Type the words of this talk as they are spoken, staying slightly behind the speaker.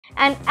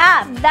an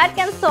app that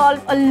can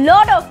solve a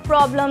lot of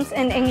problems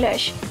in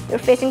English. You're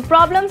facing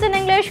problems in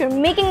English, you're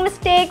making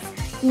mistakes.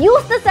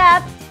 Use this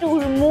app to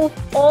remove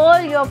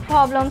all your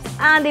problems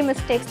and the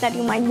mistakes that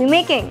you might be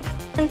making.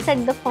 And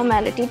set the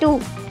formality too,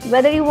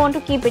 whether you want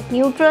to keep it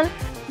neutral,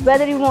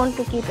 whether you want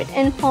to keep it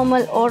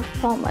informal or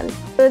formal.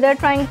 So they're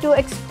trying to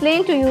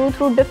explain to you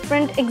through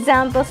different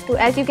examples too.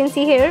 As you can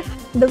see here,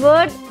 the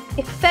word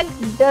effect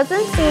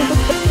doesn't seem to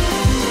fit.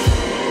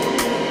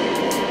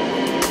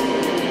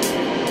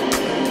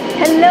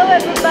 Hello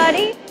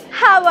everybody,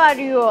 how are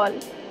you all?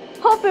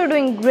 Hope you're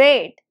doing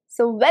great.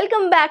 So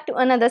welcome back to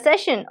another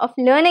session of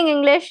learning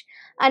English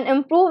and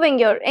improving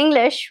your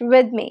English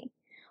with me.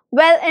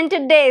 Well, in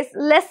today's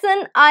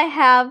lesson, I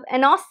have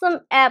an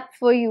awesome app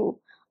for you.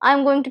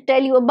 I'm going to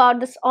tell you about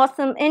this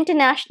awesome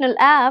international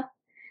app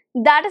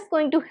that is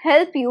going to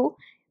help you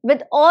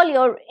with all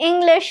your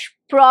English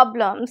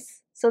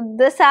problems. So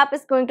this app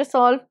is going to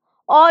solve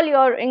all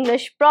your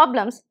English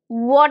problems.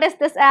 What is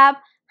this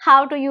app?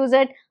 How to use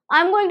it?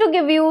 I'm going to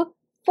give you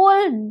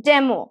full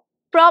demo,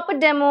 proper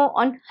demo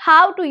on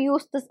how to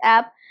use this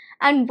app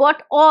and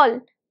what all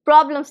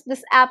problems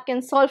this app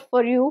can solve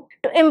for you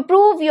to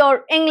improve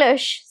your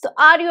English. So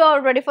are you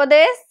all ready for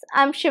this?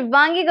 I'm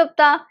Shivangi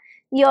Gupta,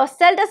 your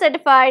CELTA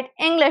certified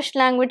English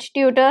language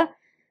tutor,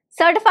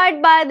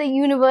 certified by the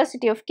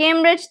University of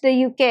Cambridge,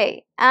 the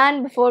UK.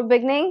 And before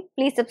beginning,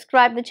 please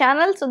subscribe the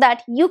channel so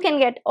that you can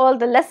get all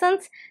the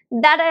lessons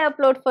that I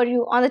upload for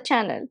you on the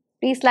channel.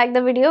 Please like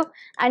the video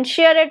and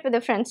share it with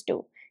your friends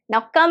too.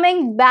 Now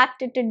coming back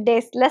to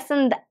today's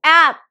lesson, the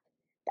app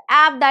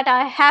that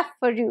I have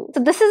for you. So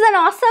this is an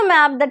awesome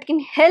app that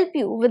can help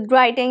you with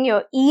writing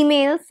your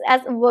emails.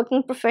 As a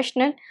working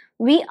professional,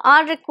 we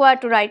are required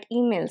to write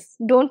emails,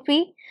 don't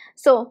we?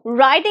 So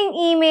writing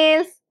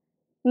emails,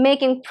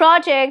 making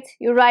projects,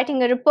 you're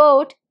writing a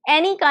report,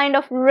 any kind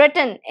of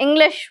written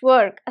English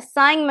work,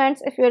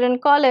 assignments if you're in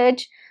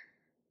college,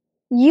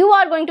 you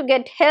are going to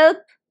get help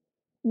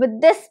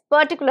with this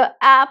particular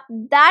app,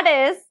 that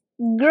is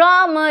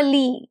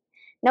Grammarly.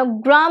 Now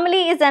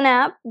Grammarly is an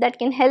app that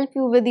can help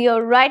you with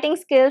your writing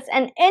skills,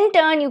 and in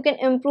turn you can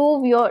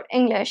improve your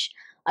English.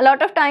 A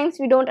lot of times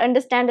we don't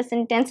understand the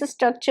sentence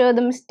structure,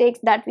 the mistakes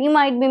that we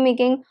might be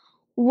making.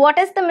 What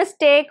is the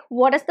mistake?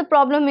 What is the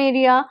problem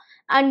area?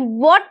 And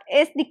what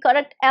is the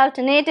correct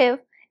alternative?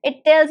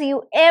 It tells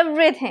you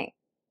everything.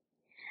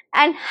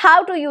 And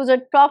how to use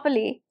it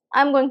properly,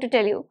 I'm going to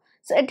tell you.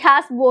 So it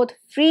has both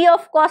free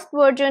of cost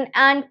version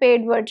and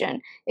paid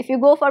version. If you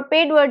go for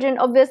paid version,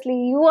 obviously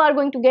you are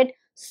going to get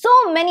so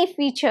many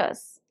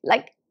features,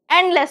 like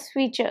endless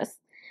features.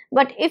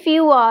 But if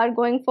you are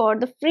going for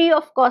the free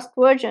of cost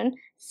version,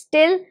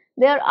 still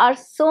there are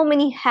so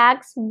many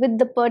hacks with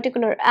the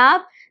particular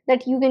app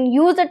that you can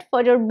use it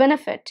for your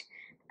benefit.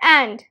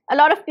 And a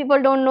lot of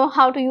people don't know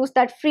how to use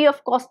that free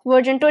of cost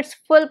version to its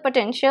full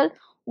potential,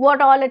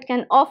 what all it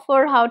can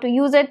offer, how to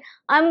use it.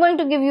 I'm going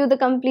to give you the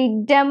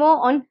complete demo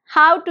on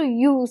how to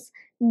use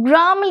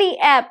Grammarly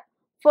app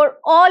for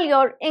all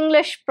your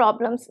English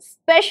problems,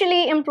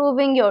 especially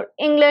improving your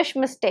English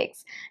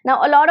mistakes.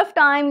 Now, a lot of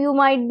time you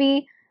might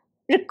be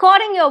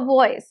recording your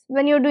voice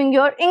when you're doing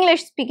your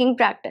English speaking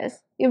practice.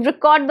 You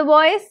record the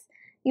voice,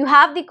 you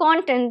have the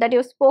content that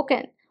you've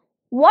spoken.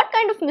 What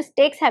kind of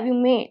mistakes have you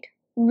made?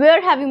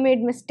 Where have you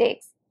made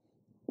mistakes?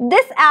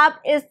 This app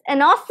is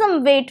an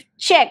awesome way to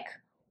check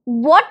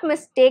what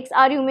mistakes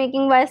are you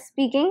making while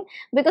speaking,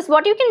 because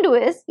what you can do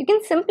is you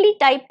can simply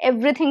type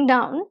everything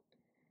down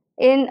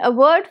in a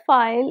Word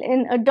file,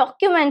 in a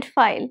document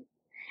file,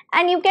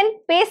 and you can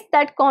paste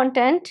that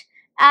content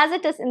as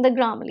it is in the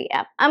Grammarly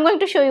app. I'm going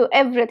to show you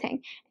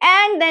everything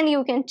and then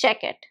you can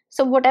check it.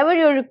 So whatever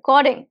you're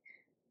recording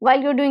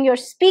while you're doing your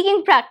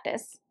speaking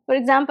practice, for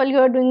example,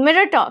 you're doing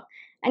mirror talk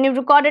and you've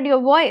recorded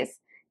your voice.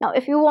 Now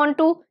if you want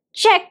to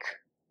check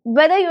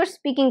whether you're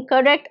speaking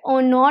correct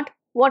or not,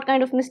 what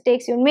kind of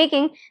mistakes you're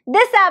making,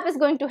 this app is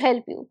going to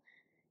help you.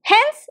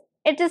 Hence,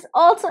 it is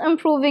also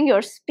improving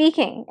your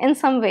speaking in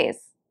some ways.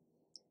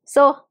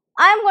 So,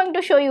 I'm going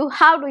to show you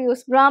how to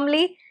use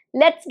Grammarly.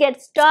 Let's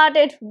get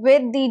started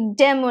with the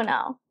demo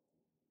now.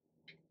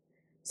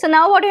 So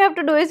now what you have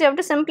to do is you have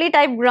to simply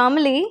type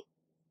Grammarly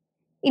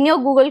in your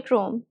Google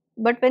Chrome.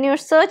 But when you're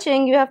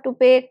searching, you have to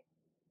pay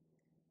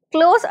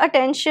close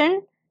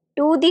attention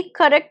to the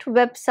correct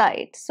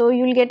website. So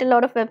you'll get a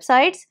lot of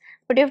websites,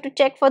 but you have to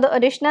check for the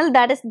additional,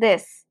 that is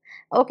this.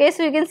 Okay,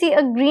 so you can see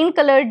a green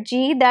colored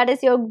G, that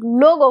is your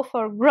logo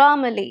for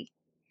Grammarly.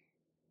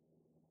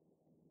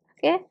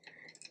 Okay,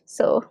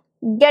 so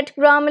get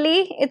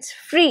Grammarly, it's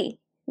free,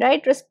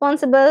 right?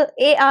 Responsible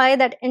AI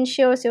that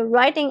ensures your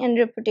writing and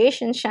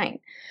reputation shine.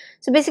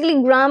 So basically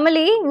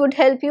Grammarly would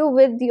help you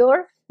with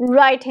your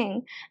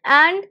writing,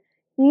 and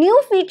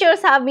new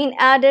features have been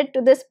added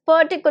to this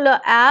particular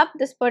app,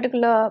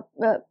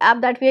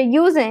 app that we are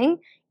using,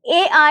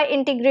 AI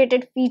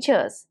integrated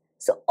features.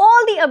 So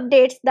all the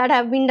updates that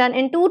have been done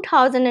in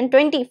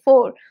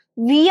 2024,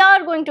 we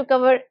are going to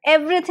cover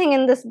everything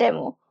in this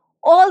demo.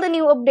 All the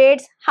new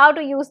updates, how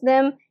to use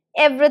them,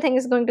 everything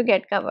is going to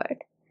get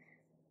covered.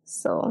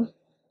 So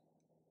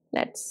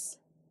let's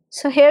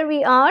So here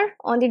we are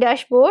on the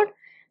dashboard,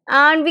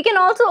 and we can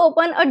also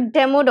open a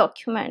demo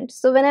document.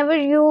 So whenever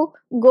you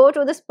go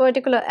to this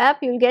particular app,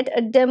 you'll get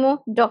a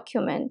demo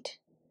document.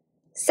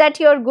 Set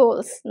your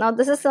goals. Now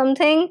this is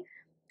something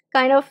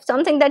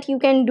that you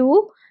can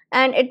do,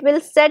 and it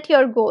will set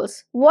your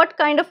goals. What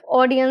kind of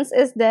audience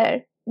is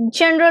there?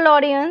 General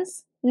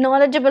audience,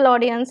 knowledgeable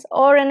audience,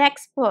 or an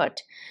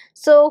expert?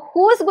 So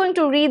who is going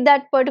to read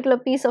that particular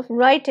piece of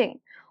writing,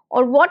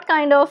 or what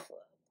kind of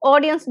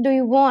audience do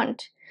you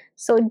want?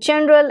 So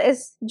general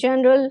is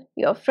general,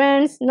 your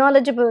friends;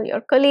 knowledgeable,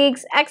 your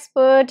colleagues;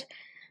 expert,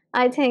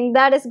 I think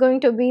that is going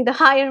to be the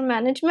higher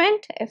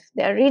management. If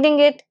they are reading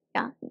it,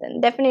 yeah,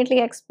 then definitely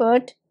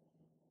expert.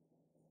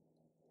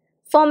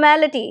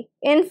 Formality,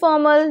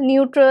 informal,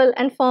 neutral,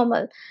 and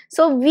formal.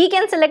 So we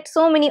can select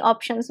so many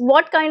options.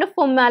 What kind of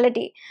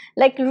formality?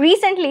 Like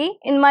recently,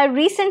 in my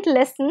recent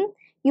lesson,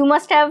 you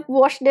must have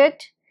watched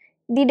it,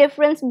 the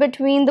difference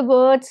between the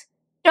words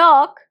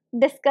talk,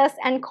 discuss,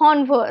 and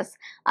converse.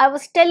 I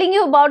was telling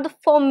you about the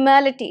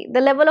formality. The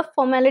level of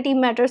formality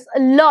matters a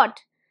lot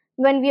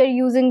when we are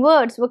using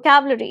words,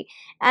 vocabulary.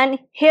 And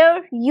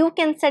here you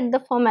can set the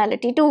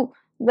formality too,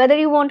 whether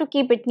you want to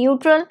keep it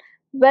neutral,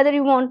 whether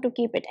you want to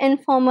keep it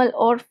informal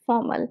or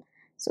formal.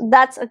 So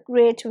that's a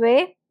great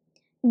way.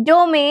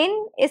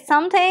 Domain is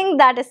something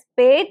that is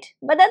paid,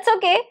 but that's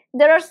okay.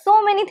 There are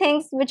so many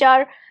things which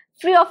are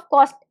free of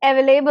cost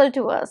available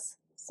to us.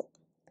 So,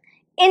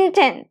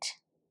 intent.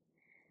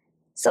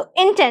 So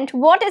intent,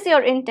 what is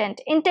your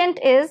intent? Intent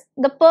is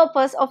the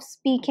purpose of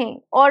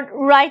speaking or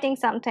writing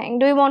something.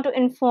 Do you want to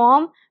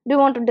inform? Do you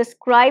want to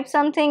describe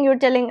something? You're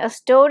telling a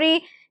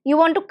story. You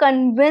want to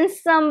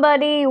convince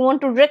somebody. You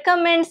want to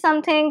recommend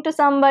something to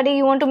somebody.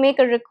 You want to make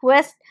a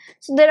request.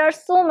 So there are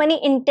so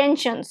many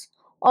intentions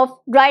of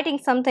writing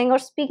something or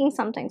speaking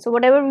something. So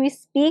whatever we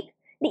speak,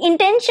 the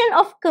intention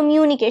of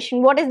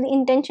communication, what is the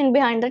intention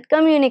behind that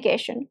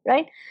communication,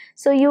 right?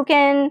 So you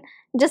can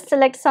just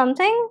select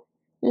something.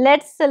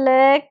 Let's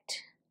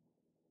select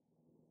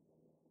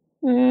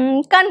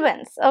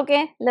convince.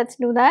 Okay, let's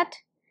do that,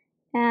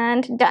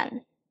 and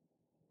done.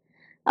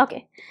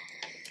 Okay,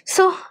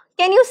 so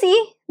can you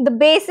see the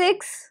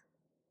basics?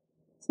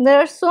 There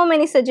are so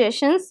many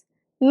suggestions.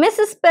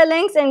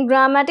 Misspellings and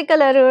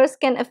grammatical errors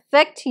can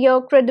affect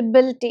your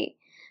credibility.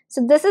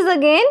 So this is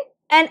again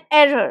an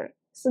error.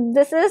 So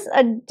this is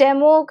a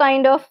demo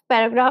kind of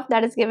paragraph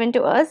that is given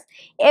to us.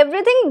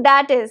 Everything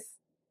that is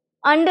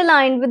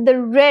underlined with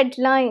the red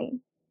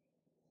line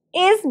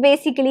is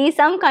basically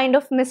some kind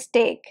of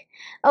mistake.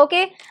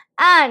 Okay,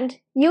 and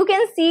you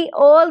can see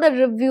all the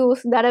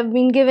reviews that have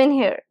been given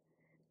here.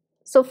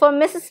 So for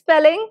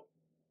misspelling,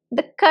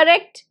 the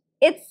correct,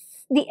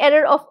 it's the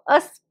error of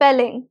a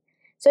spelling.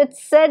 So it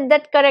said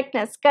that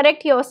correctness,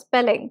 correct your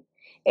spelling.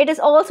 It is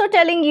also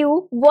telling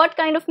you what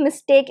kind of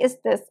mistake is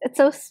this. It's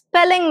a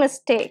spelling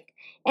mistake,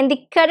 and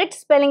the correct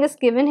spelling is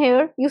given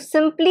here. You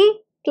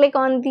simply click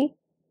on the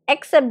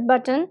accept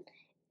button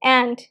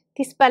and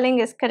the spelling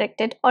is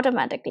corrected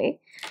automatically.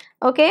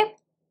 Okay,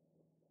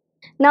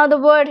 now the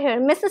word here,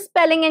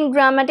 misspelling and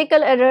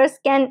grammatical errors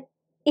can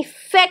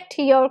affect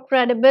your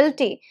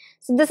credibility.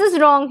 So this is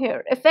wrong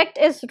here. Affect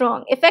is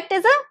wrong. Affect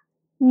is a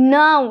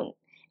noun,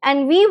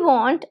 and we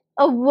want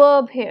a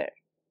verb here.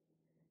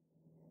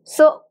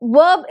 So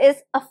verb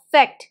is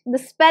affect, the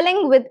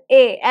spelling with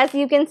a, as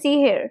you can see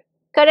here.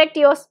 Correct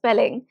your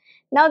spelling.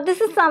 Now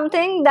this is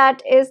something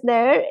that is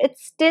there.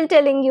 It's still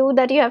telling you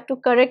that you have to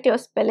correct your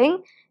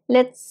spelling.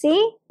 Let's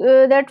see.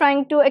 They're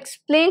trying to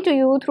explain to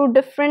you through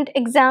different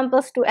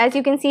examples too. As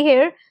you can see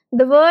here,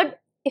 the word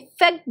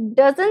effect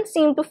doesn't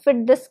seem to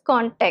fit this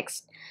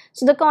context.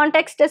 So the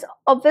context is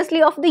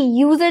obviously of the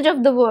usage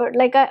of the word.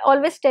 Like I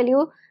always tell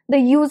you, the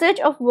usage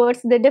of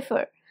words, they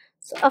differ.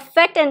 So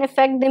affect and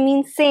effect, they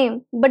mean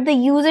same, but the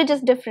usage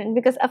is different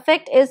because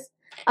affect is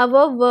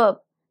our verb.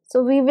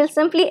 So we will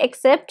simply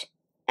accept,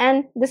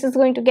 and this is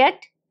going to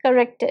get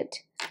corrected.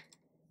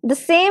 The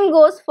same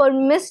goes for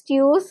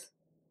misuse,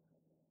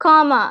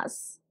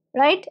 commas,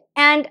 right,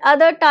 and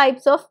other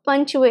types of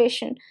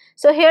punctuation.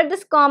 So here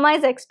this comma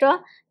is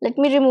extra. Let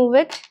me remove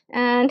it,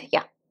 and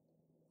yeah,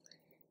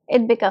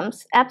 it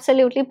becomes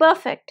absolutely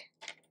perfect.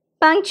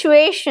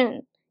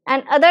 Punctuation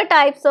and other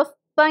types of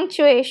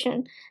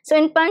punctuation. So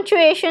in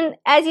punctuation,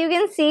 as you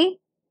can see,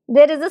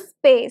 there is a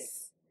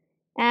space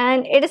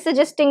and it is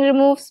suggesting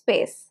remove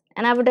space,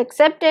 and I would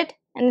accept it,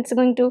 and it's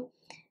going to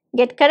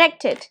get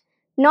corrected.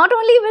 Not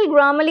only will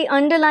Grammarly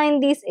underline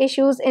these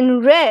issues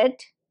in red,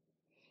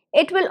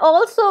 it will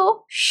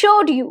also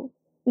show you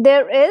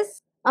there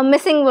is a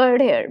missing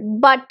word here,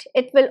 but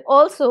it will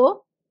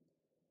also,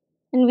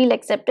 and we'll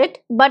accept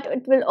it, but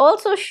it will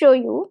also show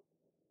you.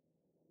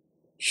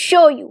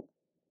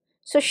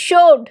 So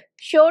showed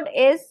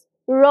is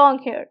wrong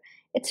here.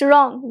 It's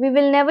wrong. We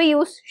will never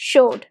use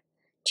showed.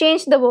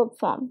 Change the verb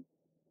form.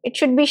 It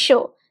should be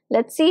show.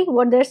 Let's see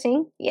what they're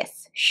saying.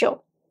 Yes,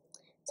 show.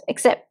 So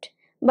accept.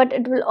 But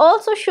it will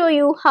also show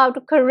you how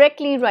to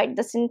correctly write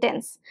the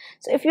sentence.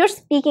 So if you're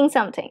speaking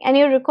something and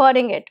you're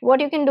recording it,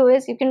 what you can do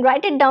is you can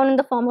write it down in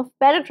the form of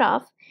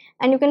paragraph,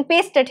 and you can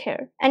paste it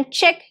here and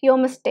check your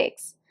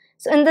mistakes.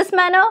 So in this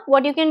manner,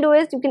 what you can do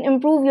is you can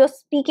improve your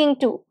speaking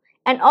too.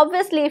 And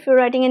obviously, if you're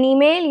writing an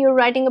email, you're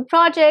writing a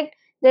project,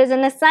 there's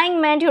an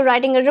assignment, you're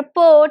writing a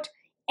report,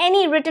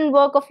 any written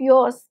work of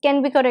yours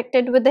can be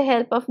corrected with the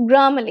help of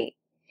Grammarly.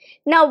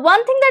 Now,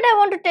 one thing that I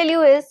want to tell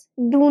you is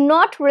do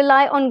not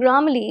rely on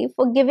Grammarly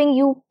for giving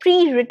you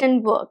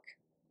pre-written work.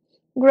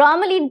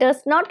 Grammarly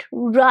does not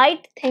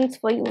write things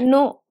for you.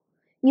 No,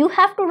 you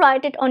have to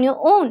write it on your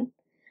own.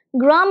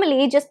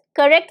 Grammarly just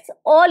corrects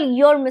all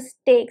your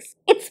mistakes.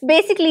 It's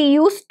basically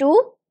used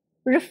to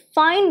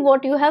refine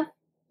what you have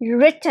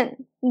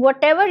written.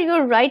 Whatever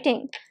you're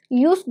writing,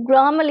 use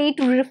Grammarly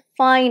to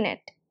refine it.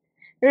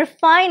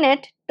 Refine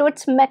it to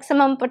its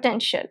maximum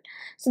potential.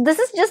 So this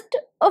is just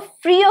a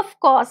free of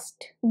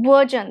cost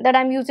version that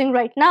I'm using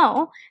right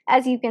now.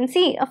 As you can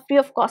see, a free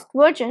of cost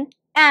version.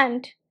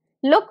 And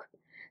look,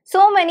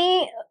 so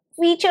many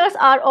features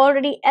are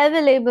already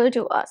available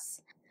to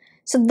us.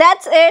 So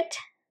that's it.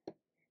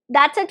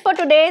 That's it for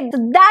today.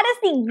 That is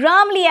the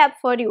Grammarly app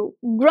for you.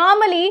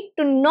 Grammarly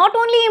to not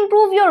only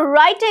improve your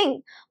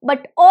writing,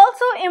 but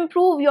also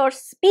improve your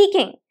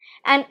speaking.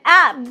 An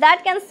app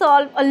that can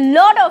solve a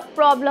lot of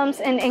problems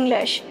in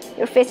English.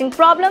 You're facing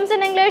problems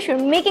in English, you're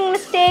making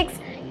mistakes.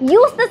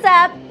 Use this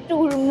app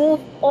to remove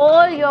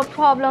all your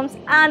problems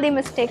and the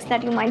mistakes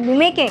that you might be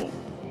making.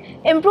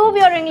 Improve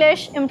your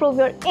English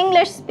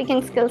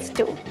speaking skills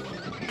too.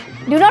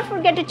 Do not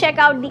forget to check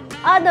out the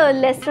other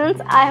lessons.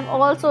 I have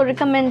also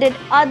recommended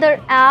other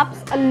apps,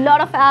 a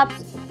lot of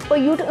apps for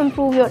you to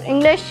improve your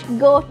English.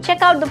 Go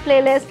check out the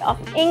playlist of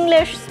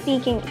English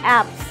speaking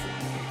apps.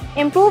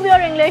 Improve your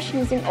English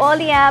using all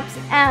the apps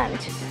and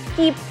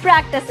keep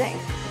practicing.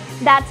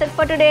 That's it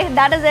for today.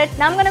 That is it.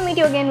 Now I'm going to meet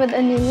you again with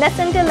a new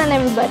lesson. Till then,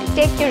 everybody,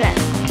 take care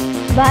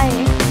and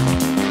bye.